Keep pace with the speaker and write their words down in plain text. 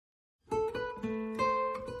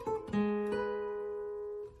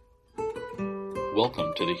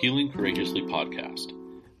Welcome to the Healing Courageously podcast,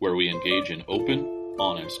 where we engage in open,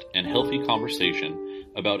 honest, and healthy conversation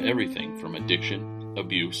about everything from addiction,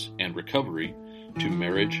 abuse, and recovery to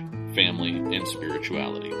marriage, family, and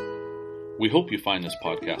spirituality. We hope you find this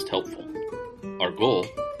podcast helpful. Our goal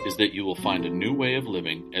is that you will find a new way of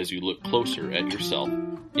living as you look closer at yourself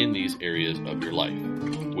in these areas of your life,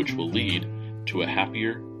 which will lead to a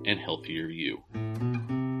happier and healthier you.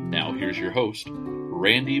 Now here's your host,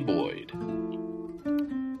 Randy Boyd.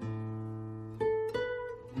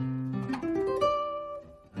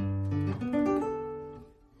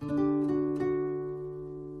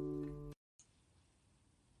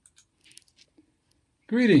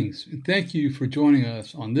 Greetings, and thank you for joining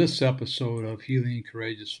us on this episode of Healing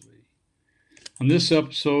Courageously. On this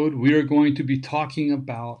episode, we are going to be talking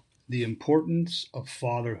about the importance of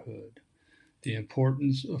fatherhood. The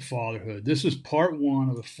importance of fatherhood. This is part one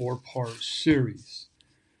of a four-part series.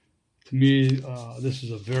 To me, this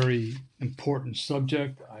is a very important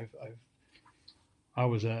subject. I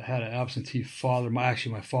had an absentee father. My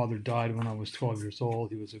father died when I was 12 years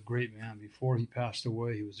old. He was a great man. Before he passed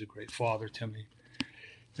away, he was a great father to me.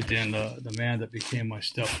 But then the man that became my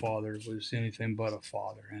stepfather was anything but a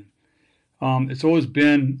father. And it's always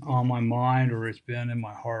been on my mind, or it's been in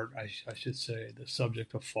my heart, I should say, the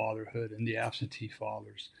subject of fatherhood and the absentee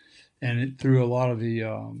fathers. And through a lot of the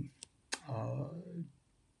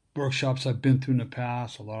workshops I've been through in the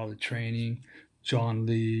past, a lot of the training, John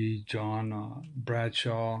Lee, John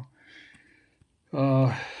Bradshaw,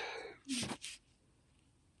 Alan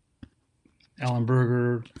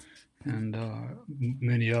Berger, and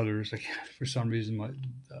many others. For some reason,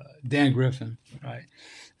 Dan Griffin, right?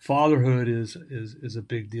 Fatherhood is a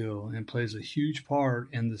big deal and plays a huge part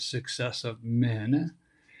in the success of men.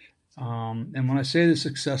 And when I say the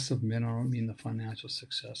success of men, I don't mean the financial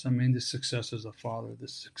success. I mean the success as a father, the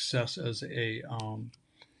success as a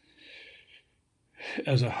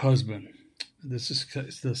husband, the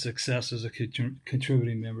success as a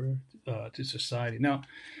contributing member to society. Now,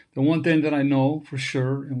 the one thing that I know for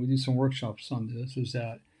sure, and we do some workshops on this, is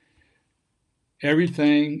that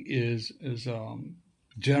everything is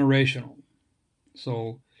generational.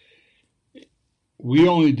 So we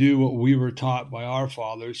only do what we were taught by our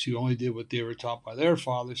fathers, who only did what they were taught by their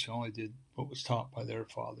fathers, who only did what was taught by their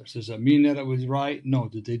fathers. Does that mean that it was right? No.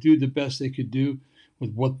 Did they do the best they could do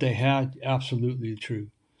with what they had? Absolutely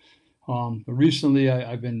true. But recently,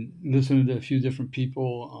 I've been listening to a few different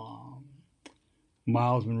people.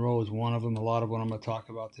 Miles Monroe is one of them. A lot of what I'm going to talk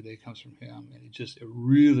about today comes from him. And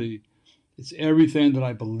it's everything that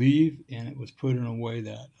I believe, and it was put in a way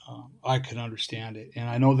that I could understand it. And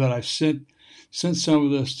I know that I've sent some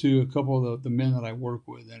of this to a couple of the men that I work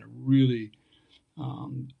with, and it really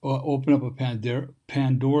opened up a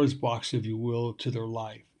Pandora's box, if you will, to their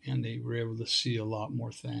life. And they were able to see a lot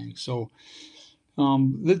more things. So,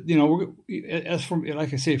 as for,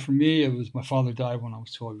 like I say, for me, it was my father died when I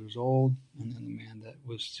was 12 years old, and then the man that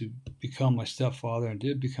was to become my stepfather and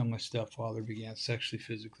did become my stepfather began sexually,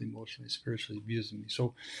 physically, emotionally, spiritually abusing me.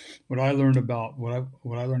 So, what I learned about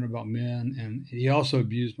men, and he also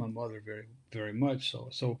abused my mother very, very much.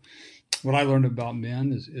 So what I learned about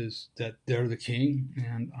men is that they're the king,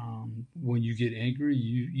 and when you get angry,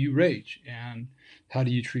 you rage. And how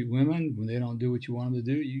do you treat women when they don't do what you want them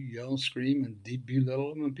to do? You yell, scream, and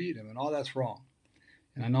belittle them and beat them, and all that's wrong.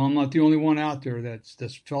 And I know I'm not the only one out there that's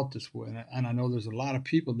felt this way, and I know there's a lot of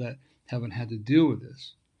people that haven't had to deal with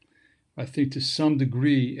this. I think to some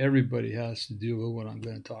degree, everybody has to deal with what I'm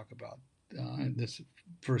going to talk about in this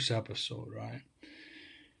first episode, right?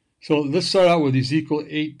 So let's start out with Ezekiel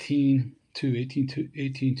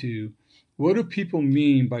 18:2. What do people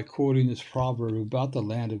mean by quoting this proverb about the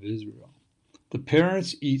land of Israel? The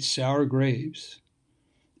parents eat sour grapes,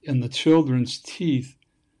 and the children's teeth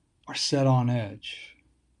are set on edge.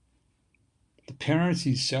 The parents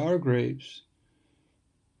eat sour grapes,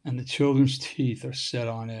 and the children's teeth are set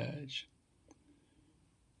on edge.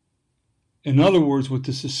 In other words, what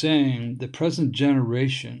this is saying, the present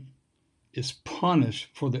generation is punished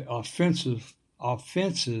for the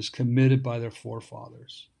offenses committed by their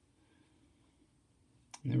forefathers.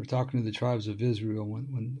 And they were talking to the tribes of Israel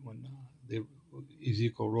when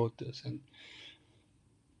Ezekiel wrote this, and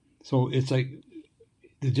so it's like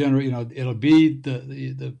it'll be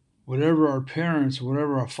the whatever our parents,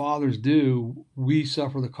 whatever our fathers do, we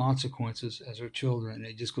suffer the consequences as our children. And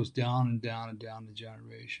it just goes down and down and down the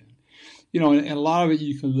generation. And a lot of it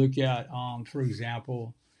you can look at, for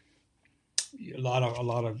example. A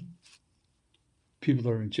lot of people that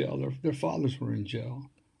are in jail, their fathers were in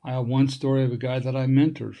jail. I have one story of a guy that I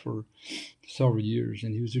mentored for several years,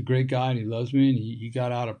 and he was a great guy, and he loves me, and he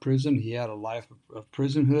got out of prison. He had a life of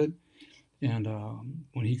prisonhood, and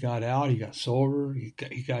when he got out, he got sober.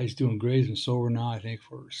 He's doing great. He's been sober now, I think,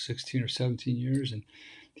 for 16 or 17 years, and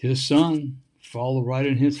his son followed right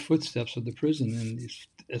in his footsteps of the prison. And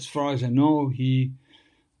as far as I know,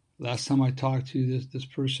 last time I talked to this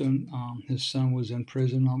person, his son was in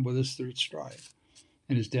prison with his third strike.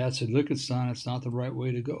 And his dad said, "Look, son, it's not the right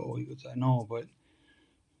way to go." He goes, "I know, but,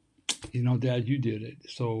 Dad, you did it.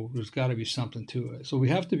 So there's got to be something to it." So we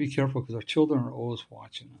have to be careful because our children are always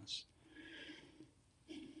watching us.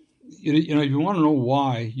 If you want to know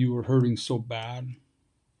why you were hurting so bad,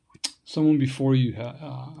 someone before you has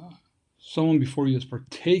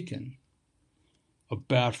partaken of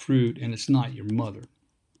bad fruit, and it's not your mother.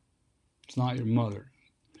 It's not your mother.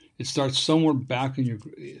 It starts somewhere back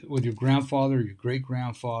with your grandfather, your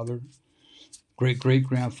great-grandfather,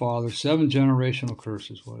 great-great-grandfather. 7 generational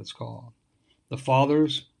curse is what it's called. The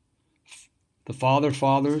father's father's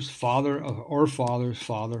father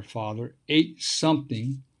ate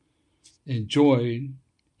something, enjoyed.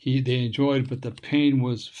 They enjoyed, but the pain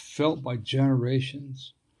was felt by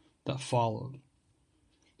generations that followed.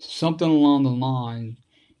 Something along the line,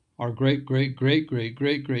 our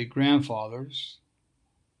great-great-great-great-great-great-grandfathers,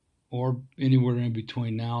 or anywhere in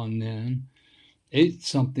between now and then, ate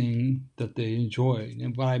something that they enjoyed.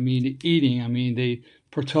 And by I mean eating, I mean they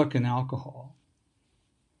partook in alcohol.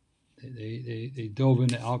 They dove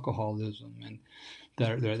into alcoholism, and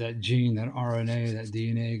that gene, that RNA, that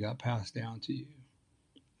DNA got passed down to you.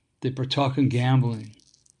 They partook in gambling.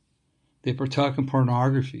 They partook in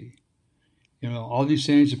pornography. All these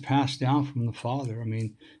things are passed down from the father. I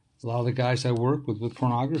mean, a lot of the guys I work with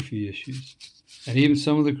pornography issues, and even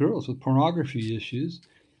some of the girls with pornography issues,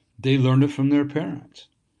 they learned it from their parents,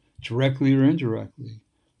 directly or indirectly.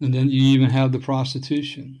 And then you even have the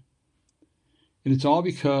prostitution. And it's all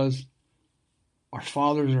because our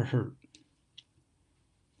fathers are hurt.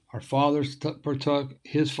 Our fathers partook,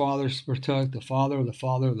 his fathers partook, the father of the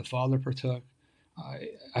father of the father partook.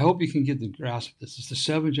 I hope you can get the grasp of this. It's the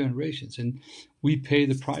 7 generations, and we pay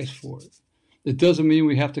the price for it. It doesn't mean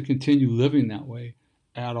we have to continue living that way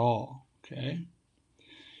at all, okay?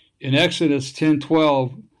 In Exodus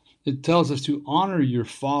 10:12, it tells us to honor your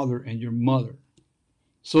father and your mother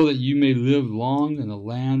so that you may live long in the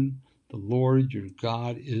land the Lord your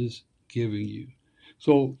God is giving you.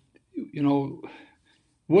 So,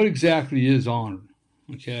 what exactly is honor,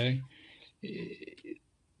 okay?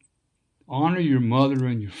 Honor your mother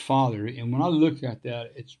and your father. And when I look at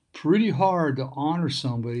that, it's pretty hard to honor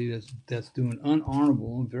somebody that's doing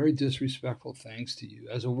unhonorable and very disrespectful things to you,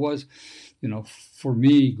 as it was, for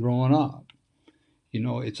me growing up.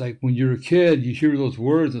 It's like when you're a kid, you hear those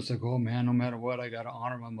words, it's like, oh man, no matter what, I got to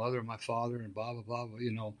honor my mother and my father and blah, blah, blah,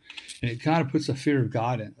 and it kind of puts a fear of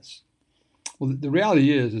God in us. Well, the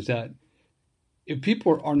reality is that if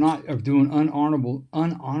people are doing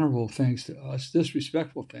unhonorable things to us,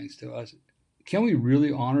 disrespectful things to us, can we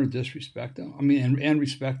really honor and disrespect them? I mean, and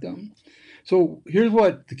respect them? So here's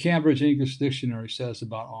what the Cambridge English Dictionary says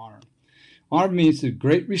about honor. Honor means the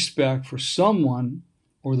great respect for someone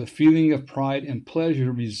or the feeling of pride and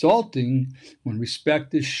pleasure resulting when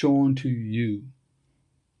respect is shown to you.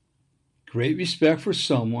 Great respect for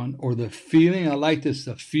someone or the feeling, I like this,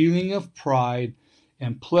 the feeling of pride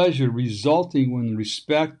and pleasure resulting when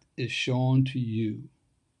respect is shown to you.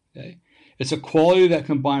 Okay? It's a quality that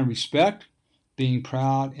combines respect, being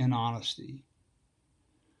proud, and honesty.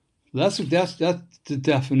 That's the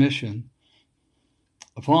definition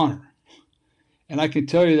of honor. And I can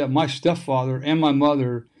tell you that my stepfather and my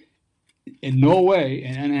mother in no way,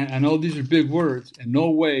 and I know these are big words, in no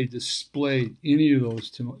way displayed any of those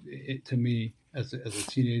to me as a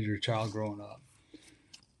teenager or child growing up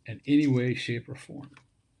in any way, shape, or form.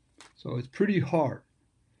 So it's pretty hard.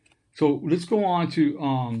 So let's go on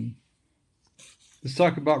to, let's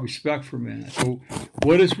talk about respect for a minute. So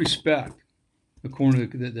what is respect?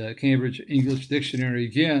 According to the Cambridge English Dictionary,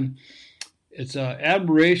 again, it's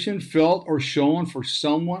admiration felt or shown for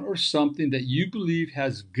someone or something that you believe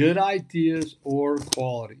has good ideas or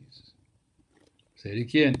qualities. Say it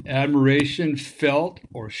again. Admiration felt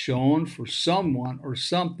or shown for someone or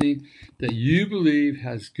something that you believe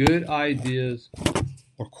has good ideas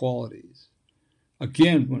or qualities.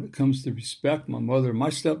 Again, when it comes to respect, my mother, my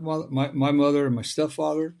stepmother, my mother and my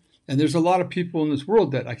stepfather, and there's a lot of people in this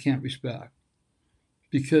world that I can't respect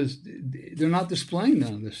because they're not displaying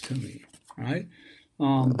none of this to me. Right?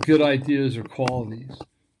 Good ideas or qualities.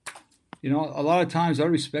 A lot of times I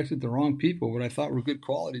respected the wrong people. What I thought were good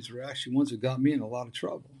qualities were actually ones that got me in a lot of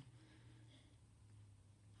trouble.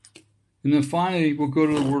 And then finally, we'll go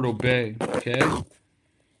to the word obey, okay?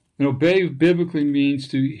 And obey biblically means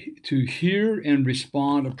to hear and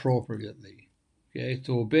respond appropriately. Okay,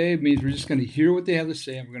 so obey means we're just going to hear what they have to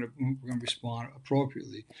say and we're going to respond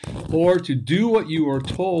appropriately. Or to do what you are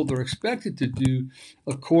told or expected to do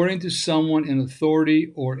according to someone in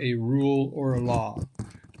authority or a rule or a law.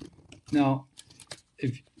 Now,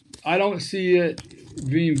 if I don't see it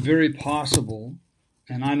being very possible,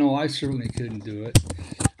 and I know I certainly couldn't do it,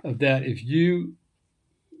 that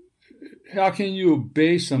how can you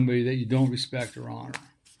obey somebody that you don't respect or honor?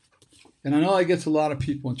 And I know that gets a lot of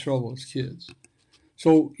people in trouble as kids.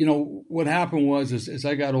 So, what happened was as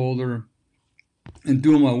I got older and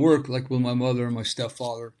doing my work, like with my mother and my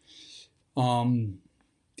stepfather, all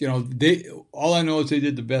I know is they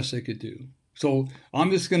did the best they could do. So I'm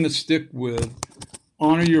just going to stick with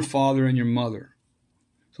honor your father and your mother.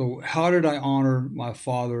 So how did I honor my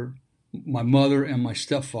father, my mother, and my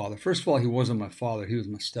stepfather? First of all, he wasn't my father. He was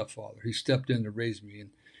my stepfather. He stepped in to raise me, and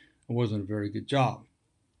it wasn't a very good job.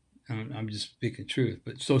 And I'm just speaking truth.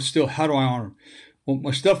 But so still, how do I honor him? Well,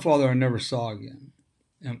 my stepfather I never saw again.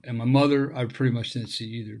 And my mother I pretty much didn't see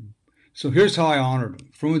either. So here's how I honored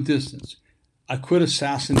them. From a distance, I quit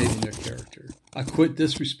assassinating their character. I quit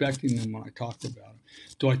disrespecting them when I talked about them.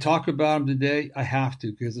 Do I talk about them today? I have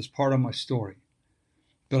to because it's part of my story.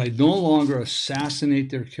 But I no longer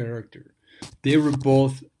assassinate their character. They were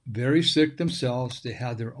both very sick themselves. They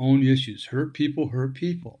had their own issues. Hurt people.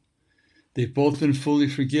 They've both been fully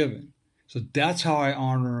forgiven. So that's how I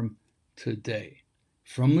honor them today.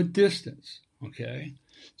 From a distance, okay?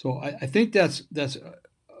 So I think that's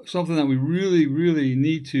something that we really, really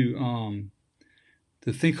need to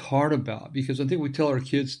think hard about, because I think we tell our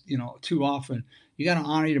kids, too often, you got to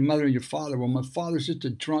honor your mother and your father. Well, my father's just a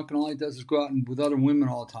drunk and all he does is go out with other women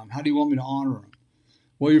all the time. How do you want me to honor him?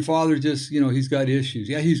 Well, your father just, he's got issues.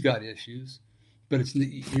 Yeah, he's got issues, but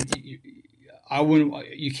you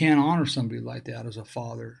can't honor somebody like that as a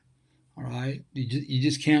father. All right, you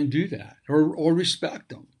just can't do that, or respect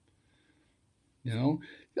them.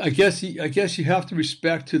 I guess you have to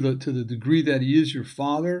respect to the degree that he is your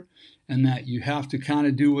father, and that you have to kind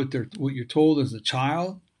of do what you're told as a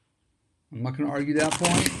child. I'm not going to argue that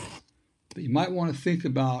point, but you might want to think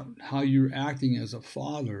about how you're acting as a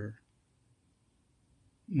father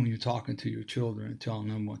when you're talking to your children and telling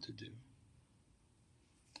them what to do.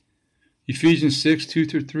 Ephesians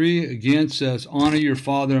 6:2-3 again says, honor your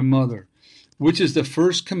father and mother, which is the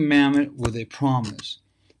first commandment with a promise,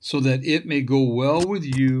 so that it may go well with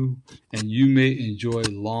you and you may enjoy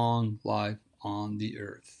long life on the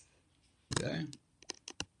earth. Okay?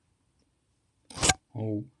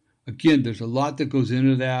 Oh, again, there's a lot that goes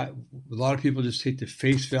into that. A lot of people just take the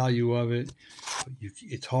face value of it.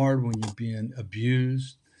 It's hard when you're being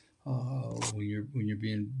abused. When you're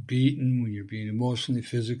being beaten, when you're being emotionally,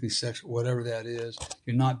 physically, sexually, whatever that is,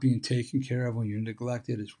 you're not being taken care of, when you're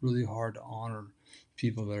neglected. It's really hard to honor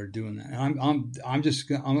people that are doing that. And I'm just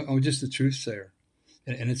the truth sayer,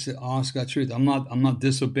 and it's the honest God truth. I'm not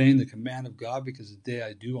disobeying the command of God because today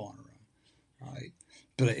I do honor Him, right?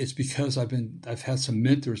 But it's because I've had some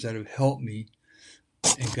mentors that have helped me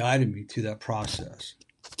and guided me to that process.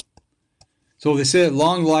 So they say that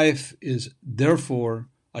long life is therefore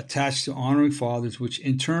attached to honoring fathers, which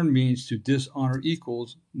in turn means to dishonor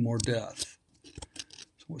equals more death.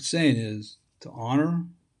 So what it's saying is to honor,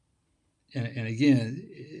 and again,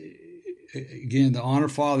 to honor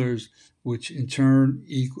fathers, which in turn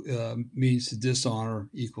means to dishonor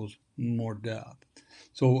equals more death.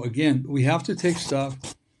 So again, we have to take stuff,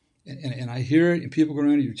 and I hear it, and people go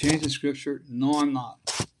around, you're changing scripture. No, I'm not.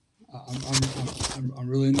 I'm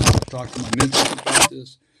really not. I've talked to my mentors about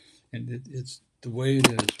this, and it's the way it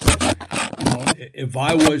is. If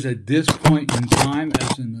I was at this point in time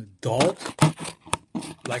as an adult,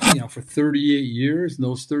 for 38 years, and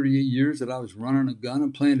those 38 years that I was running a gun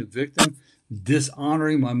and playing a victim,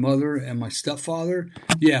 dishonoring my mother and my stepfather,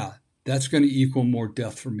 yeah, that's going to equal more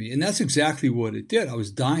death for me. And that's exactly what it did. I was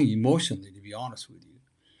dying emotionally, to be honest with you,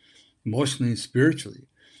 emotionally and spiritually.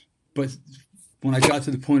 But when I got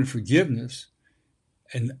to the point of forgiveness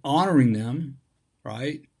and honoring them,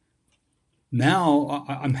 right, now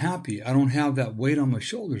I'm happy. I don't have that weight on my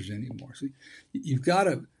shoulders anymore. So you've got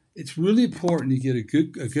to, it's really important to get a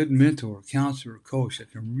good mentor, counselor, or coach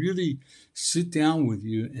that can really sit down with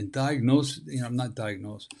you and diagnose, not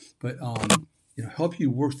diagnose, but help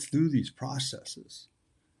you work through these processes.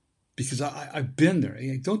 Because I've been there.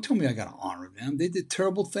 Don't tell me I got to honor them. They did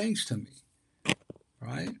terrible things to me,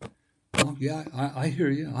 right? Well, yeah, I hear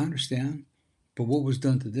you. I understand. But what was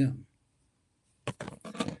done to them?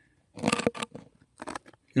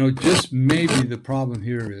 Just maybe the problem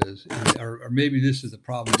here is, or maybe this is the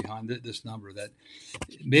problem behind this number, that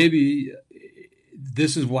maybe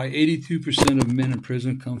this is why 82% of men in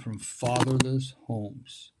prison come from fatherless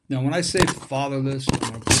homes. Now, when I say fatherless, I'm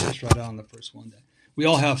going to put this right on the first one. That we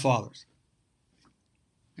all have fathers.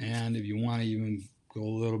 And if you want to even go a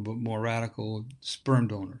little bit more radical, sperm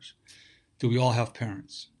donors. Do we all have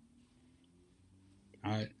parents?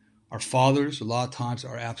 All right. Our fathers, a lot of times,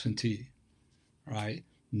 are absentee. Right?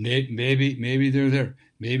 Maybe they're there.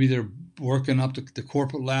 Maybe they're working up the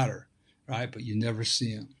corporate ladder, right? But you never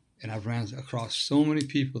see them. And I've ran across so many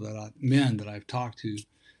people men that I've talked to,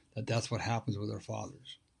 that's what happens with their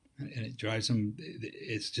fathers, and it drives them.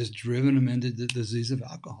 It's just driven them into the disease of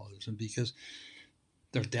alcoholism because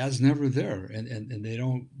their dad's never there, and they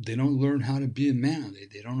don't learn how to be a man.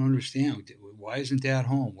 They don't understand, why isn't dad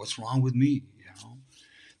home? What's wrong with me?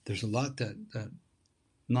 There's a lot that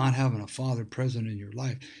not having a father present in your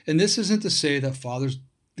life. And this isn't to say that fathers,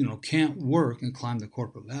 can't work and climb the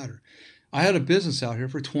corporate ladder. I had a business out here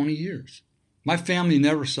for 20 years. My family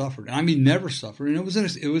never suffered. I mean, never suffered. And it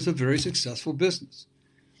was a very successful business.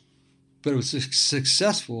 But it was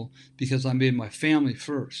successful because I made my family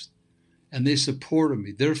first. And they supported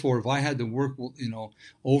me. Therefore, if I had to work,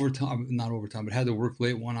 overtime, not overtime, but had to work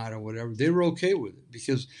late one night or whatever, they were okay with it.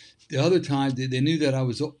 Because the other time, they knew that I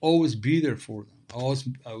was always be there for them. I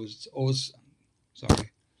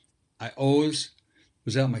always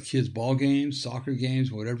was at my kids' ball games, soccer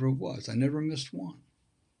games, whatever it was. I never missed one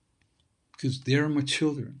because they're my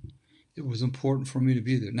children. It was important for me to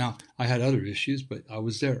be there. Now, I had other issues, but I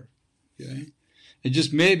was there. Okay, and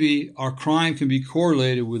just maybe our crime can be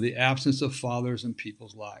correlated with the absence of fathers in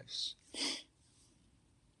people's lives.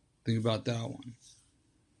 Think about that one.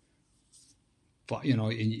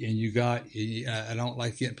 And you got, I don't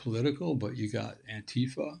like getting political, but you got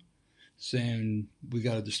Antifa saying we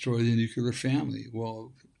got to destroy the nuclear family.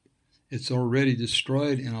 Well, it's already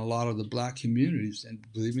destroyed in a lot of the black communities. And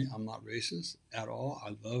believe me, I'm not racist at all.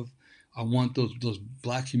 I want those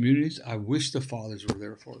black communities. I wish the fathers were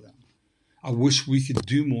there for them. I wish we could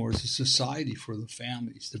do more as a society for the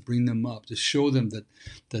families, to bring them up, to show them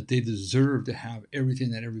that they deserve to have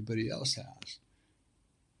everything that everybody else has.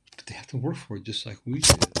 But they have to work for it just like we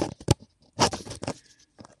did.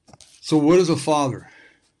 So what is a father?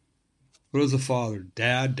 What is a father?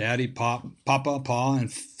 Dad, daddy, papa, pa,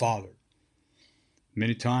 and father.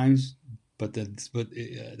 Many times, but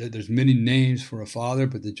there's many names for a father,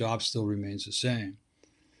 but the job still remains the same.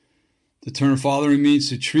 The term father means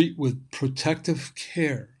to treat with protective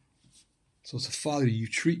care. So as a father, you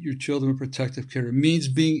treat your children with protective care. It means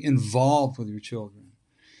being involved with your children,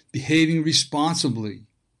 behaving responsibly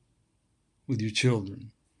with your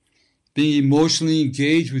children, being emotionally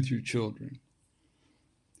engaged with your children,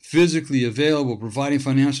 physically available, providing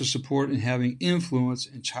financial support, and having influence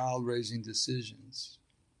in child-raising decisions.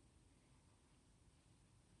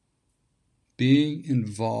 Being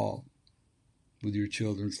involved with your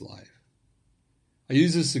children's life. I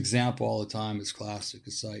use this example all the time. It's classic.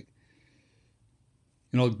 It's like,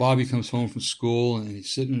 Bobby comes home from school and he's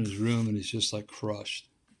sitting in his room and he's just like crushed,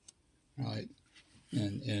 right?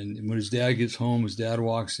 And when his dad gets home, his dad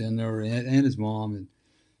walks in there and his mom and,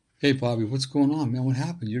 hey, Bobby, what's going on, man? What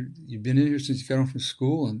happened? You've been in here since you got home from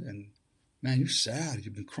school and man, you're sad.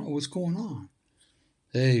 You've been crying. What's going on?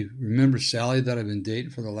 Hey, remember Sally that I've been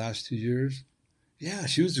dating for the last 2 years? Yeah,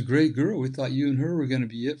 she was a great girl. We thought you and her were going to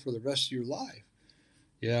be it for the rest of your life.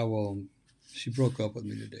 Yeah, well, she broke up with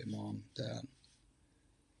me today, Mom, Dad.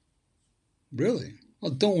 Really?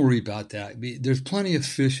 Well, don't worry about that. There's plenty of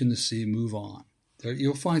fish in the sea. Move on.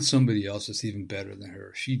 You'll find somebody else that's even better than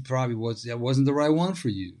her. She probably wasn't the right one for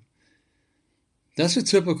you. That's a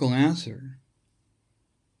typical answer.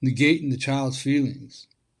 Negating the child's feelings.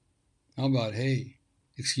 How about, hey,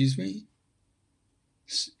 excuse me?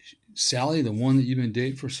 Sally, the one that you've been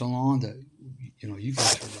dating for so long, that you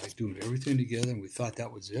guys are like doing everything together, and we thought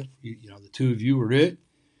that was it. The two of you were it.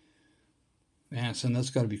 Man, son, that's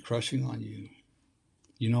got to be crushing on you.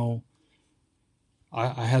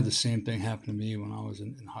 I had the same thing happen to me when I was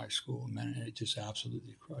in high school, man, and it just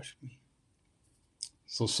absolutely crushed me.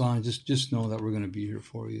 So, son, just know that we're going to be here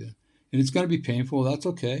for you, and it's going to be painful. That's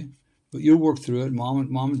okay, but you'll work through it. Mom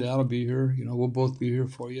and Dad will be here. We'll both be here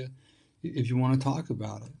for you if you want to talk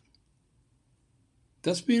about it.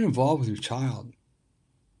 That's being involved with your child.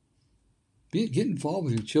 Get involved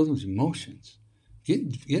with your children's emotions. Get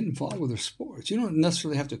involved with their sports. You don't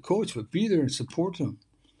necessarily have to coach, but be there and support them.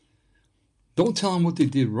 Don't tell them what they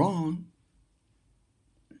did wrong.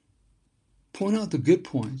 Point out the good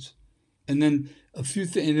points. And then a few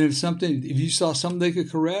things. And if you saw something they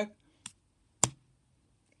could correct,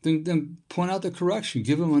 then point out the correction.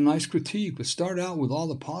 Give them a nice critique, but start out with all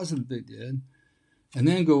the positive they did, and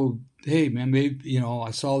then go, hey, man, maybe,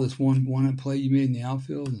 I saw this one play you made in the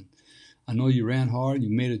outfield, and I know you ran hard, you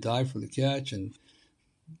made a dive for the catch, and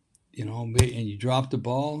and you dropped the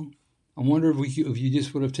ball. I wonder if you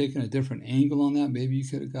just would have taken a different angle on that, maybe you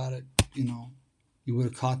could have got it, you would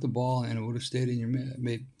have caught the ball and it would have stayed in your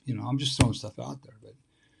maybe, I'm just throwing stuff out there, but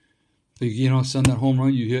son, that home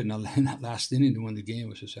run you hit in that last inning to win the game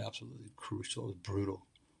was just absolutely crucial. It was brutal.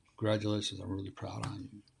 Congratulations, I'm really proud of you.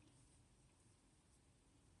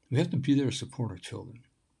 We have to be there to support our children.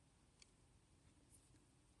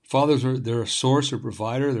 Fathers they're a source, they're a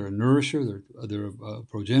provider, they're a nourisher, they're a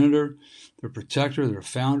progenitor, they're a protector, they're a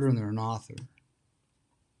founder, and they're an author.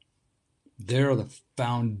 They are the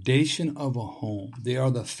foundation of a home. They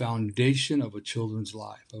are the foundation of a children's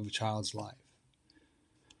life, of a child's life.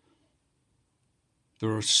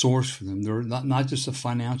 They're a source for them. They're not just a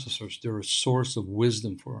financial source. They're a source of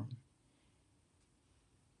wisdom for them.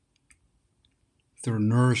 They're a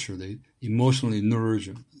nourisher. They emotionally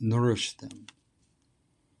nourish them.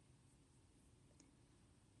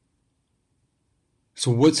 So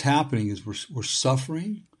what's happening is we're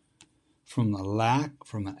suffering from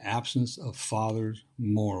an absence of fathers'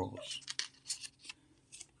 morals.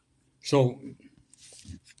 So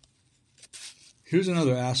here's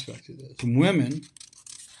another aspect of this.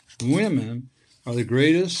 Women are the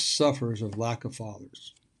greatest sufferers of lack of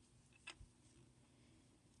fathers.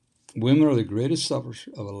 Women are the greatest sufferers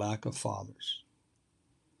of a lack of fathers.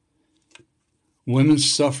 Women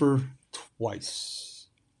suffer twice.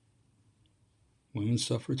 Women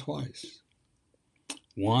suffer twice.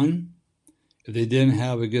 One, if they didn't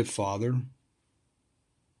have a good father,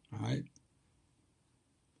 right?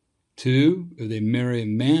 Two, if they marry a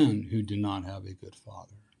man who did not have a good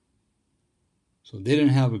father. So they didn't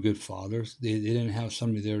have a good father. They didn't have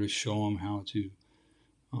somebody there to show them how to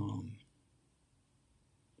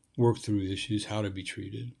work through issues, how to be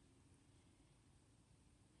treated.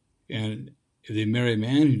 And if they marry a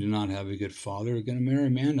man who did not have a good father, they're going to marry a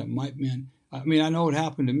man that I know it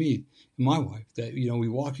happened to me and my wife, that, we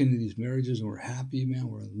walk into these marriages and we're happy, man,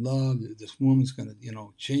 we're in love, this woman's going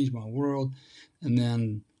to, change my world. And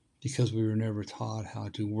then because we were never taught how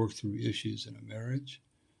to work through issues in a marriage,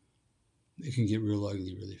 it can get real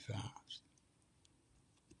ugly really fast.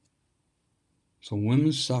 So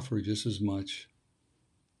women suffer just as much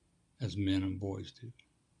as men and boys do.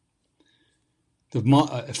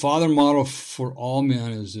 The father model for all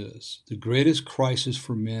men is this. The greatest crisis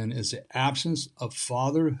for men is the absence of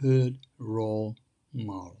fatherhood role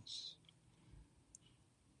models.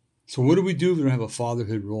 So what do we do if we don't have a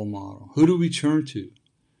fatherhood role model? Who do we turn to?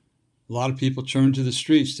 A lot of people turn to the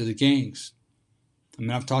streets, to the gangs.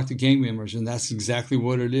 I've talked to gang members, and that's exactly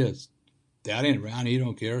what it is. Dad ain't around, he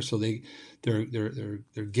don't care, so their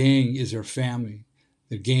gang is their family.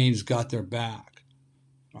 Their gang's got their back,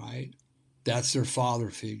 right? That's their father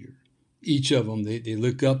figure. Each of them, they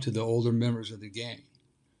look up to the older members of the gang.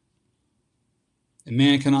 A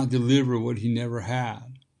man cannot deliver what he never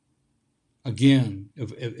had. Again,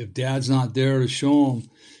 if dad's not there to show him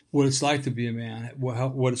what it's like to be a man,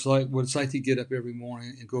 what it's like to get up every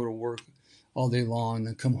morning and go to work all day long and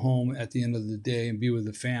then come home at the end of the day and be with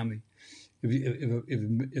the family.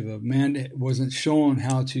 If a man wasn't shown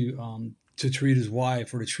how to treat his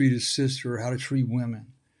wife or to treat his sister or how to treat women,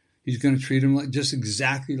 he's going to treat him just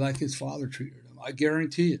exactly like his father treated him. I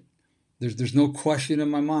guarantee it. There's no question in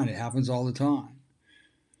my mind. It happens all the time.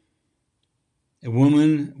 And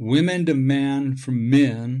women demand from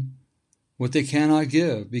men what they cannot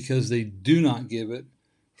give because they do not get it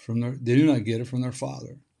from their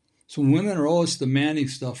father. So women are always demanding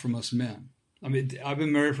stuff from us men. I've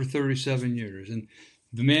been married for 37 years, and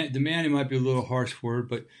demanding might be a little harsh word,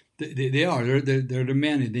 but they are. They're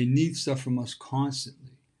demanding. They need stuff from us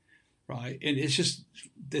constantly, right? And it's just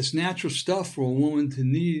this natural stuff for a woman to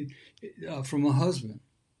need from a husband.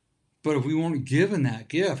 But if we weren't given that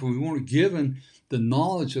gift, if we weren't given the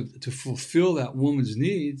knowledge to fulfill that woman's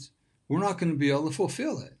needs, we're not going to be able to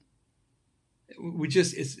fulfill it. We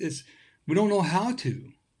don't know how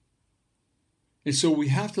to. And so we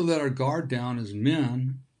have to let our guard down as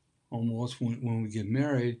men, almost when we get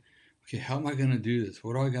married. Okay, how am I going to do this?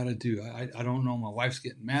 What do I got to do? I don't know. My wife's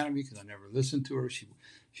getting mad at me because I never listened to her.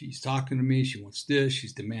 She's talking to me. She wants this.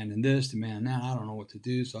 She's demanding this, demanding that. I don't know what to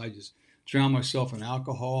do. So I just drown myself in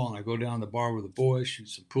alcohol and I go down to the bar with the boys, shoot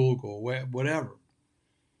some pool, go away, whatever.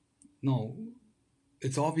 No,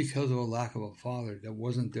 it's all because of a lack of a father that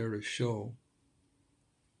wasn't there to show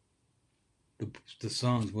the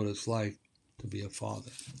sons what it's like to be a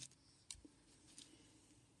father.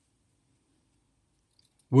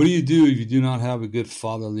 What do you do if you do not have a good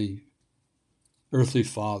earthly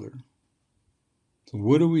father? So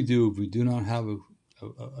what do we do if we do not have a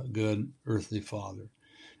good earthly father?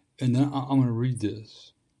 And then I'm going to read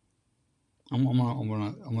this. I'm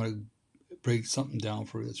going to break something down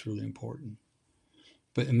for you that's really important.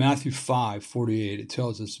 But in Matthew 5:48, it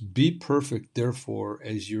tells us, "Be perfect, therefore,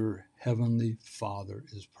 as your heavenly Father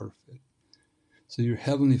is perfect." So your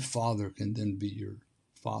heavenly Father can then be your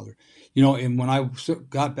Father. And when I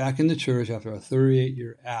got back in the church after a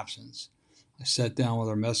 38-year absence, I sat down with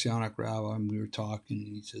our Messianic rabbi and we were talking,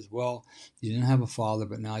 and he says, "Well, you didn't have a father,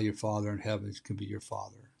 but now your Father in heaven can be your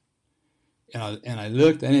Father." And I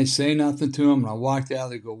looked, I didn't say nothing to him, and I walked out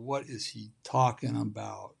there and go, what is he talking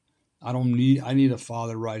about? I need a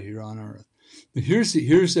father right here on earth. But here's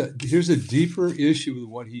a deeper issue with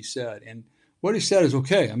what he said. And what he said is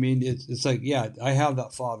okay. I mean, it's like, yeah, I have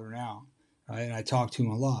that father now, right? And I talk to him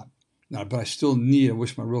a lot. But I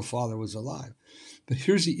wish my real father was alive. But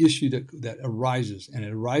here's the issue that arises, and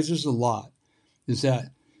it arises a lot, is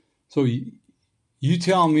that, so you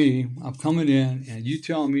tell me, I'm coming in, and you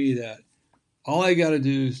tell me that all I got to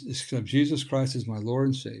do is accept Jesus Christ as my Lord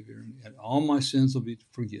and Savior, and all my sins will be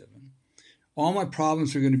forgiven. All my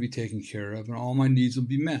problems are going to be taken care of, and all my needs will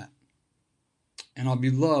be met. And I'll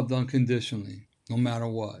be loved unconditionally, no matter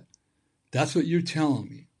what. That's what you're telling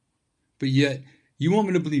me. But yet, you want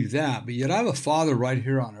me to believe that, but yet I have a father right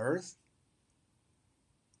here on earth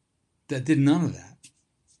that did none of that.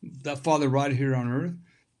 That father right here on earth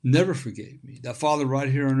never forgave me. That father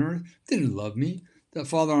right here on earth didn't love me. That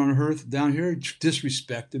father on earth down here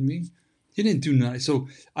disrespected me. He didn't do nothing. So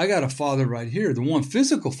I got a father right here, the one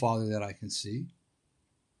physical father that I can see,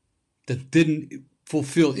 that didn't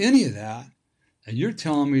fulfill any of that. And you're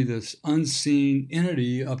telling me this unseen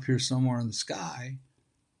entity up here somewhere in the sky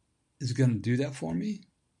is going to do that for me?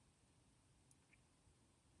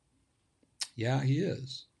 Yeah, he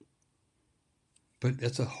is. But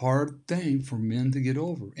that's a hard thing for men to get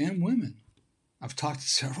over, and women. I've talked to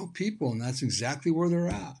several people, and that's exactly where they're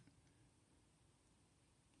at.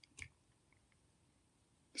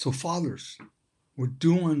 So fathers, we're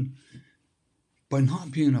doing, by not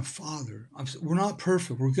being a father, we're not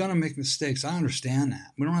perfect. We're going to make mistakes. I understand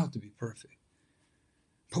that. We don't have to be perfect.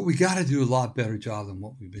 But we got to do a lot better job than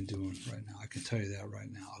what we've been doing right now. I can tell you that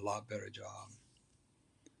right now, a lot better job.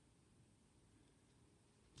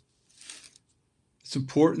 It's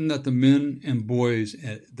important that the men and boys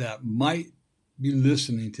that might be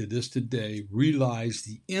listening to this today realize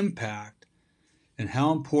the impact and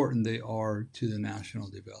how important they are to the national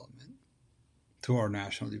development, to our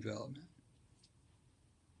national development.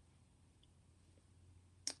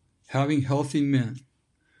 Having healthy men,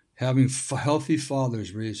 having healthy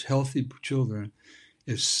fathers raise healthy children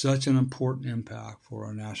is such an important impact for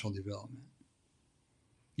our national development.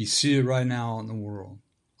 You see it right now in the world.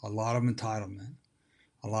 A lot of entitlement.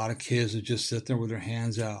 A lot of kids that just sit there with their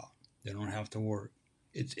hands out. They don't have to work.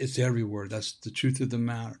 It's everywhere. That's the truth of the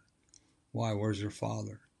matter. Why? Where's their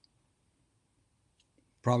father?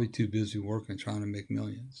 Probably too busy working, trying to make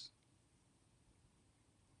millions.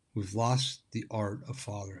 We've lost the art of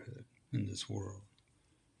fatherhood in this world.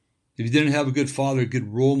 If you didn't have a good father, a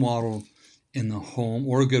good role model in the home,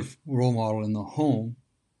 or a good role model in the home,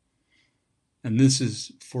 and this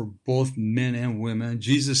is for both men and women,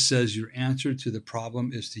 Jesus says your answer to the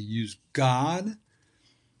problem is to use God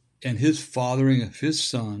and his fathering of his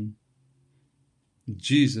son,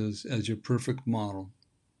 Jesus, as your perfect model,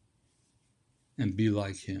 and be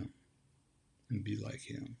like him. And be like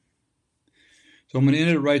him. So I'm going to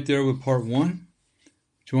end it right there with part 1.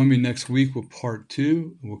 Join me next week with part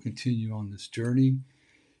 2, and we'll continue on this journey.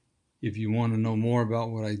 If you want to know more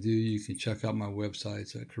about what I do, you can check out my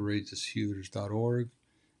websites at courageoushealers.org,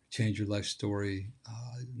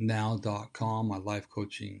 changeyourlifestorynow.com, my life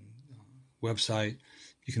coaching website.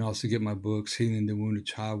 You can also get my books, Healing the Wounded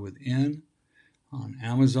Child Within, on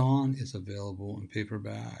Amazon. It's available in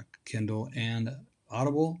paperback, Kindle, and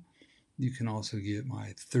Audible. You can also get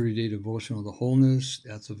my 30-day devotional to wholeness.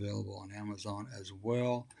 That's available on Amazon as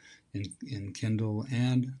well, in Kindle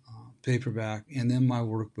and paperback. And then my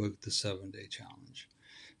workbook, The 7-Day Challenge.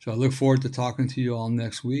 So I look forward to talking to you all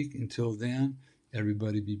next week. Until then,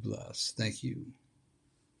 everybody be blessed. Thank you.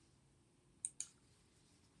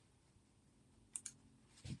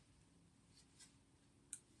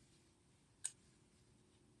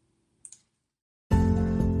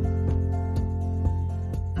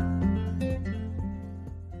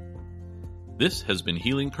 This has been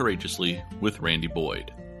Healing Courageously with Randy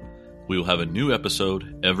Boyd. We will have a new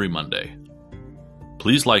episode every Monday.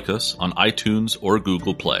 Please like us on iTunes or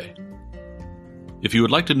Google Play. If you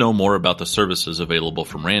would like to know more about the services available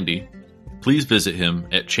from Randy, please visit him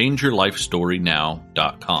at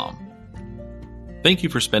changeyourlifestorynow.com. Thank you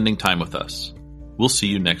for spending time with us. We'll see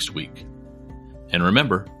you next week. And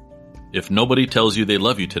remember, if nobody tells you they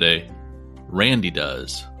love you today, Randy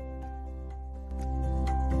does.